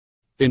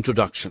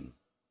Introduction.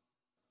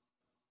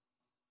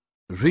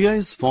 Ria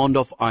is fond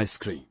of ice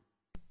cream.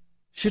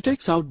 She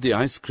takes out the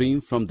ice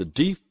cream from the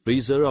deep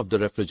freezer of the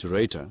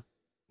refrigerator,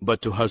 but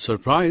to her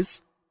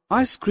surprise,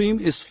 ice cream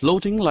is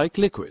floating like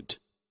liquid.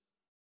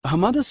 Her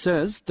mother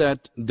says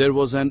that there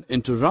was an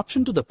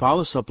interruption to the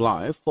power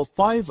supply for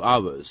 5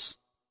 hours.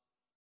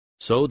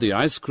 So the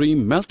ice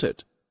cream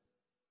melted.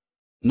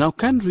 Now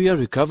can Ria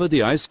recover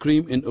the ice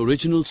cream in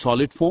original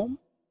solid form?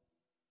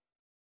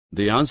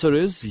 The answer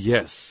is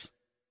yes.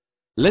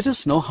 Let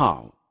us know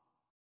how.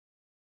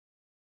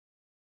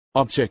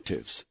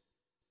 Objectives.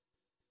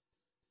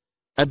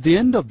 At the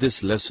end of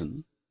this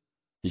lesson,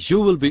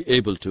 you will be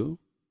able to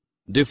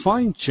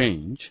define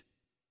change,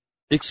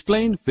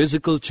 explain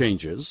physical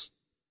changes,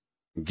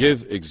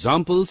 give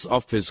examples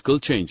of physical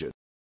changes.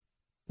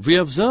 We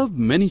observe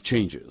many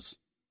changes.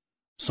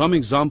 Some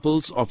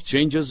examples of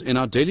changes in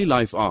our daily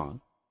life are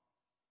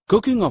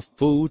cooking of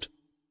food,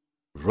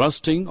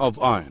 rusting of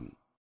iron,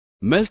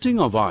 melting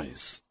of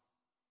ice.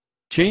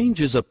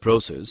 Change is a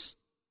process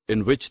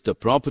in which the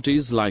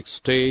properties like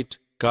state,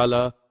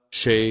 color,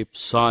 shape,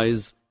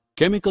 size,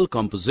 chemical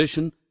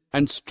composition,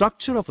 and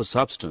structure of a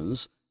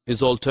substance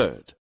is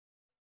altered.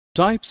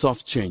 Types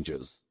of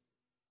changes.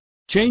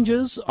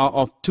 Changes are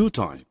of two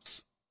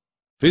types: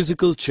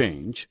 physical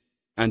change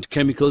and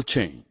chemical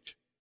change.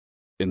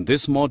 In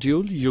this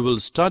module, you will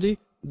study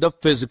the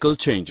physical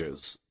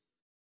changes.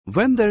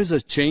 When there is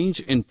a change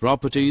in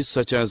properties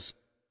such as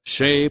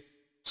shape,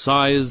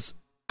 size,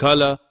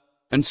 color,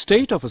 and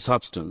state of a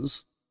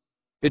substance,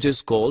 it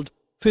is called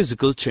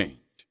physical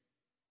change.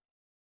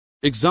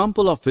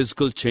 Example of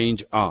physical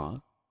change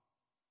are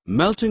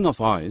melting of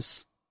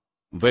ice,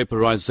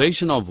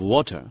 vaporization of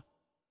water,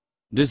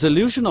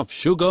 dissolution of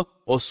sugar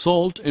or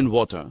salt in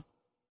water.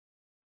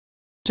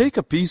 Take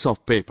a piece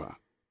of paper.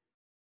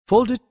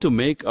 Fold it to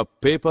make a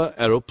paper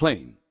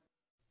aeroplane.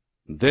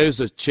 There is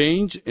a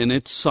change in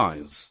its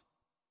size,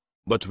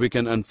 but we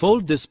can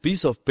unfold this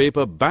piece of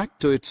paper back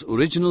to its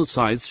original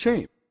size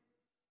shape.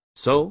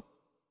 So,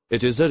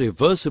 it is a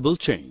reversible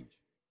change.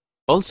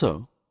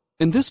 Also,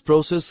 in this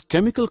process,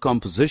 chemical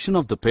composition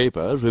of the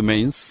paper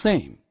remains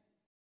same.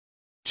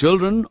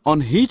 Children,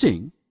 on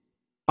heating,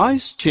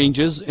 ice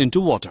changes into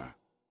water.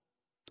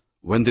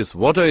 When this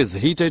water is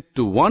heated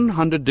to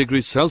 100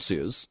 degrees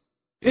Celsius,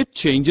 it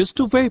changes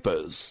to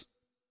vapors.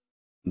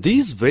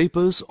 These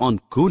vapors on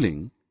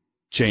cooling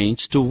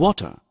change to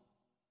water.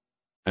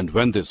 And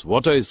when this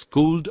water is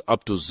cooled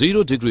up to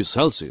 0 degrees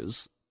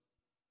Celsius,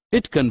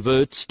 it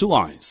converts to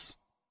ice.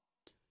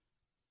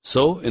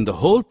 So, in the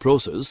whole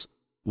process,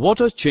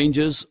 water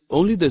changes,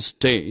 only the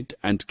state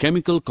and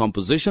chemical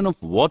composition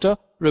of water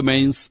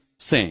remains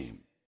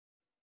same.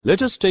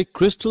 Let us take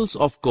crystals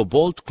of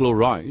cobalt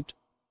chloride,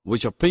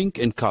 which are pink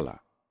in color.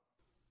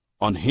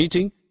 On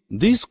heating,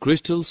 these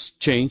crystals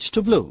change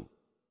to blue.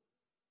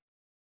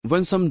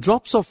 When some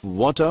drops of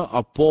water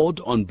are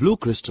poured on blue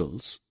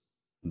crystals,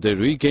 they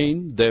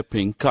regain their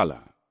pink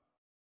color.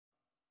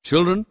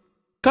 Children,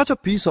 cut a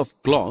piece of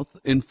cloth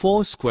in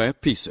 4 square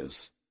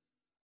pieces.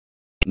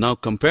 Now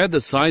compare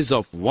the size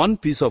of one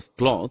piece of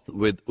cloth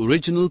with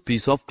original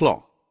piece of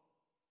cloth.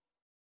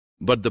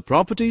 But the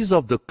properties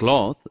of the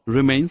cloth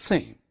remain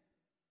same.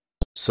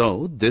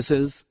 So this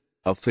is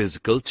a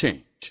physical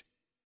change.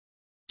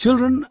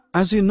 Children,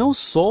 as you know,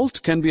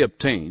 salt can be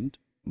obtained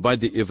by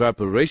the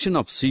evaporation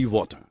of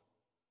seawater.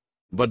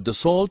 But the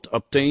salt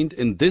obtained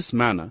in this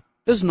manner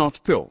is not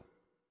pure.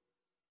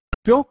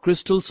 Pure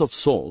crystals of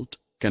salt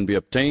can be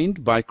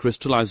obtained by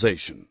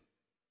crystallization.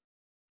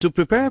 To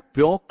prepare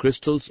pure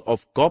crystals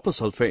of copper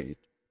sulfate,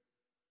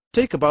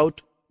 take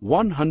about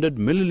 100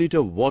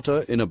 milliliter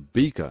water in a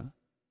beaker.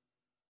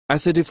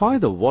 Acidify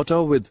the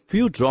water with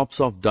few drops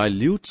of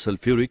dilute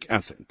sulfuric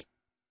acid.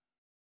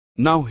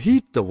 Now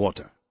heat the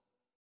water.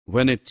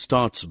 When it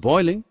starts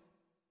boiling,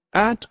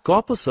 add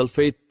copper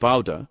sulfate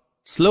powder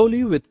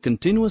slowly with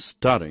continuous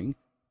stirring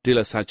till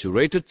a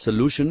saturated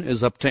solution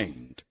is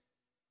obtained.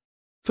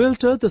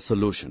 Filter the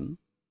solution.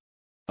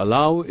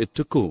 Allow it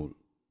to cool.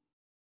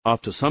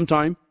 After some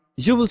time,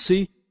 you will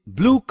see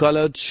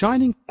blue-colored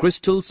shining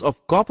crystals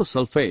of copper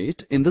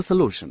sulfate in the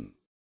solution.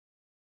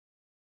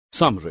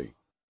 Summary.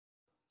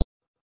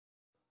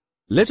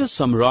 Let us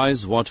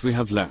summarize what we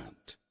have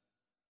learned.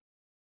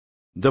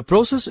 The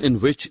process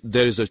in which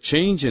there is a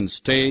change in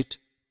state,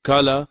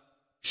 color,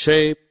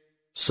 shape,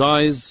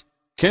 size,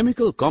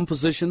 chemical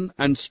composition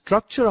and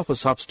structure of a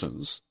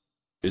substance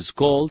is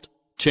called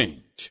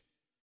change.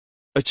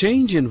 A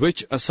change in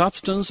which a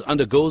substance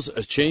undergoes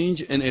a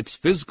change in its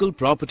physical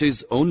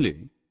properties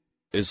only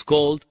is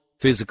called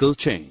physical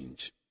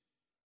change.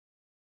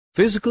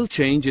 Physical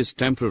change is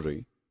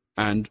temporary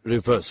and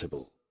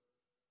reversible.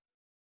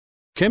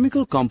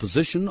 Chemical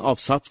composition of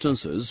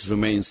substances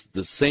remains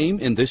the same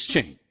in this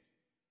change.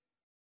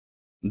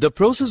 The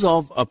process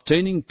of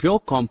obtaining pure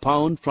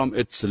compound from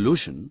its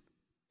solution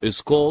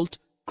is called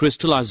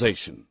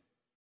crystallization.